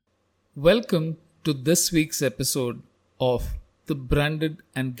Welcome to this week's episode of The Branded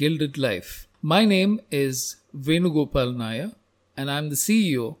and Gilded Life. My name is Venugopal Nair, and I'm the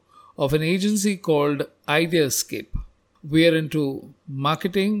CEO of an agency called Ideascape. We are into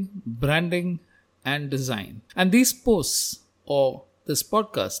marketing, branding, and design. And these posts, or this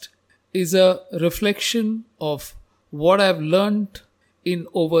podcast, is a reflection of what I've learned in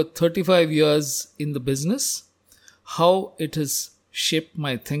over 35 years in the business, how it has shaped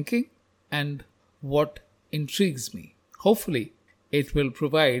my thinking, and what intrigues me. Hopefully, it will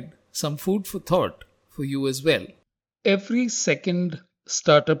provide some food for thought for you as well. Every second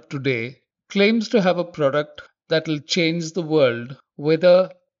startup today claims to have a product that will change the world, whether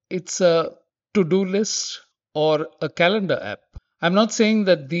it's a to do list or a calendar app. I'm not saying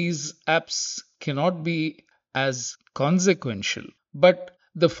that these apps cannot be as consequential, but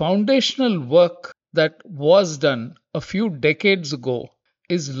the foundational work that was done a few decades ago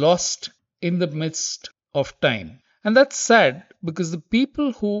is lost in the midst of time. And that's sad because the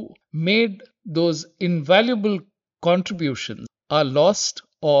people who made those invaluable contributions are lost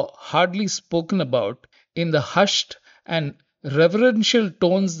or hardly spoken about in the hushed and reverential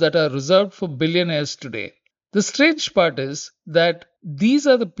tones that are reserved for billionaires today. The strange part is that these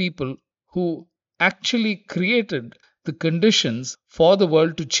are the people who actually created the conditions for the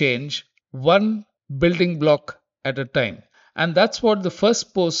world to change one building block at a time. And that's what the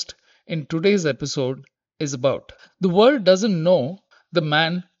first post in today's episode is about. The world doesn't know the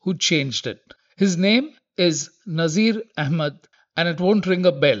man who changed it. His name is Nazir Ahmed, and it won't ring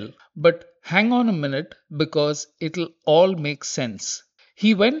a bell, but hang on a minute because it'll all make sense.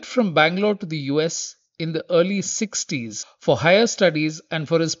 He went from Bangalore to the US in the early 60s for higher studies and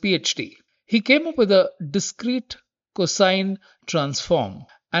for his PhD. He came up with a discrete cosine transform,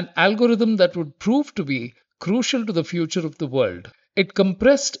 an algorithm that would prove to be crucial to the future of the world. It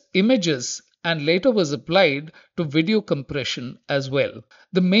compressed images and later was applied to video compression as well.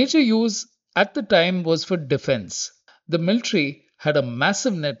 The major use at the time was for defense. The military had a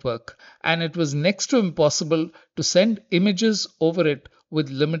massive network and it was next to impossible to send images over it with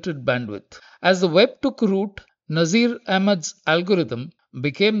limited bandwidth. As the web took root, Nazir Ahmed's algorithm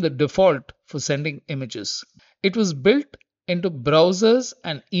became the default for sending images. It was built into browsers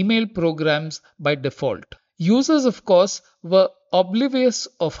and email programs by default. Users, of course, were oblivious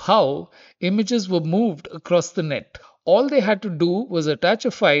of how images were moved across the net. All they had to do was attach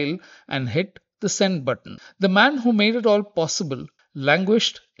a file and hit the send button. The man who made it all possible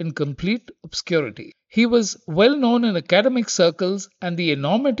languished in complete obscurity. He was well known in academic circles, and the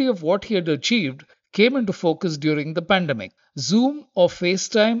enormity of what he had achieved came into focus during the pandemic. Zoom or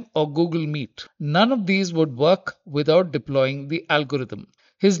FaceTime or Google Meet, none of these would work without deploying the algorithm.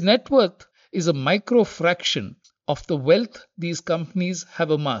 His net worth is a micro fraction of the wealth these companies have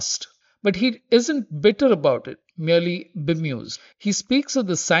amassed. But he isn't bitter about it, merely bemused. He speaks of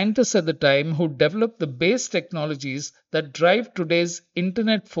the scientists at the time who developed the base technologies that drive today's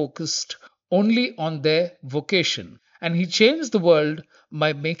internet focused only on their vocation. And he changed the world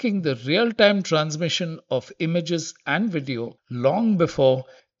by making the real time transmission of images and video long before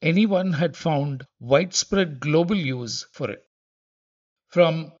anyone had found widespread global use for it.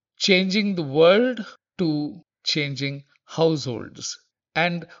 From changing the world to changing households.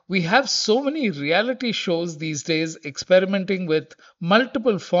 And we have so many reality shows these days experimenting with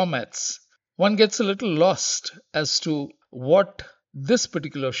multiple formats. One gets a little lost as to what this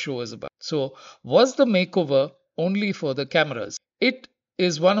particular show is about. So, was the makeover only for the cameras? It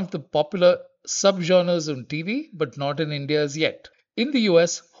is one of the popular subgenres on TV, but not in India as yet. In the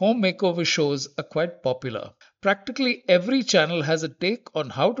US, home makeover shows are quite popular. Practically every channel has a take on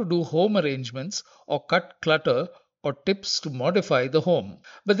how to do home arrangements or cut clutter or tips to modify the home.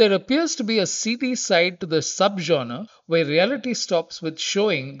 But there appears to be a seedy side to the subgenre where reality stops with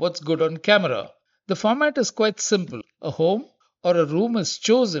showing what's good on camera. The format is quite simple. A home or a room is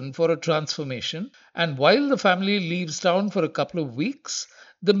chosen for a transformation, and while the family leaves town for a couple of weeks,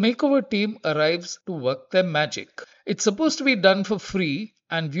 the makeover team arrives to work their magic. It's supposed to be done for free,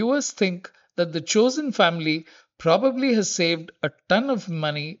 and viewers think that the chosen family probably has saved a ton of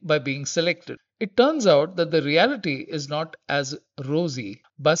money by being selected. It turns out that the reality is not as rosy.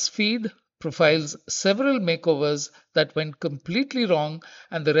 BuzzFeed profiles several makeovers that went completely wrong,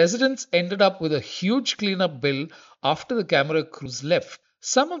 and the residents ended up with a huge cleanup bill after the camera crews left.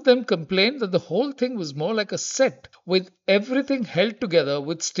 Some of them complained that the whole thing was more like a set, with everything held together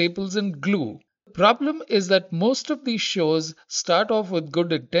with staples and glue. The problem is that most of these shows start off with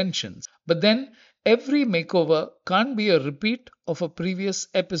good intentions, but then every makeover can't be a repeat of a previous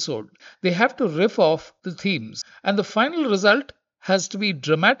episode. They have to riff off the themes, and the final result has to be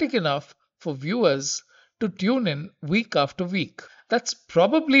dramatic enough for viewers to tune in week after week. That's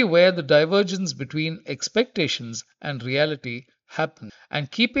probably where the divergence between expectations and reality happens. And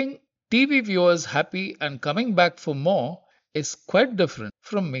keeping TV viewers happy and coming back for more is quite different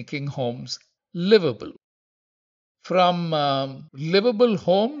from making homes livable. From livable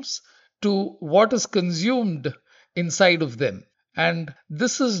homes to what is consumed inside of them. And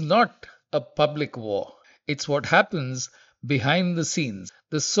this is not a public war, it's what happens behind the scenes.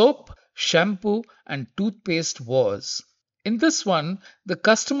 The soap, shampoo, and toothpaste wars. In this one, the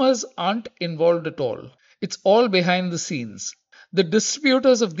customers aren't involved at all. It's all behind the scenes. The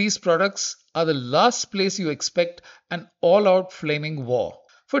distributors of these products are the last place you expect an all out flaming war.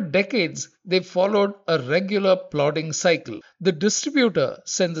 For decades, they've followed a regular plodding cycle. The distributor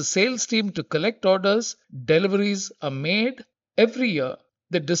sends a sales team to collect orders, deliveries are made. Every year,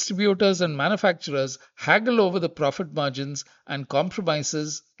 the distributors and manufacturers haggle over the profit margins and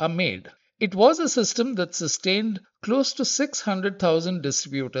compromises are made. It was a system that sustained close to 600,000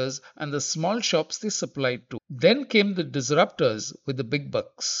 distributors and the small shops they supplied to. Then came the disruptors with the big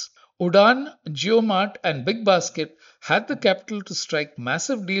bucks. Udaan, JioMart, and Big Basket had the capital to strike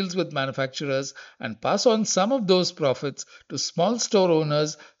massive deals with manufacturers and pass on some of those profits to small store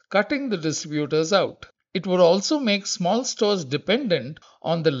owners, cutting the distributors out. It would also make small stores dependent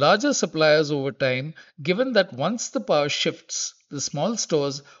on the larger suppliers over time, given that once the power shifts, the small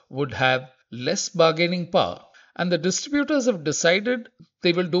stores would have less bargaining power. And the distributors have decided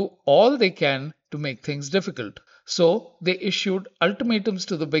they will do all they can to make things difficult. So they issued ultimatums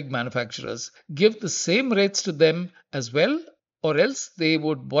to the big manufacturers give the same rates to them as well, or else they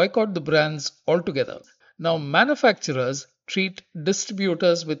would boycott the brands altogether. Now, manufacturers treat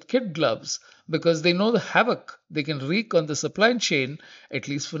distributors with kid gloves because they know the havoc they can wreak on the supply chain, at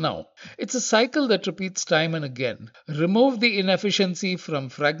least for now. It's a cycle that repeats time and again. Remove the inefficiency from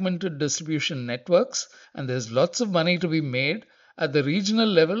fragmented distribution networks, and there's lots of money to be made at the regional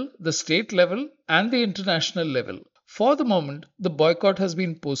level, the state level, and the international level. For the moment, the boycott has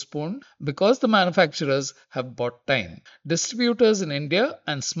been postponed because the manufacturers have bought time. Distributors in India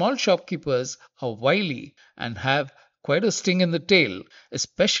and small shopkeepers are wily and have quite a sting in the tail,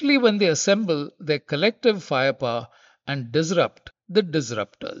 especially when they assemble their collective firepower and disrupt the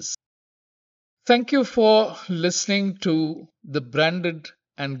disruptors. Thank you for listening to The Branded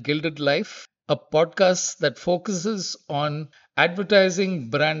and Gilded Life, a podcast that focuses on advertising,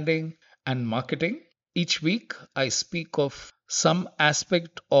 branding, and marketing. Each week, I speak of some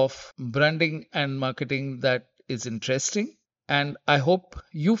aspect of branding and marketing that is interesting, and I hope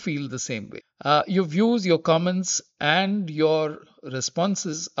you feel the same way. Your views, your comments, and your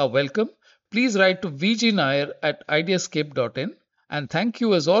responses are welcome. Please write to vgnair at ideascape.in, and thank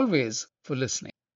you as always for listening.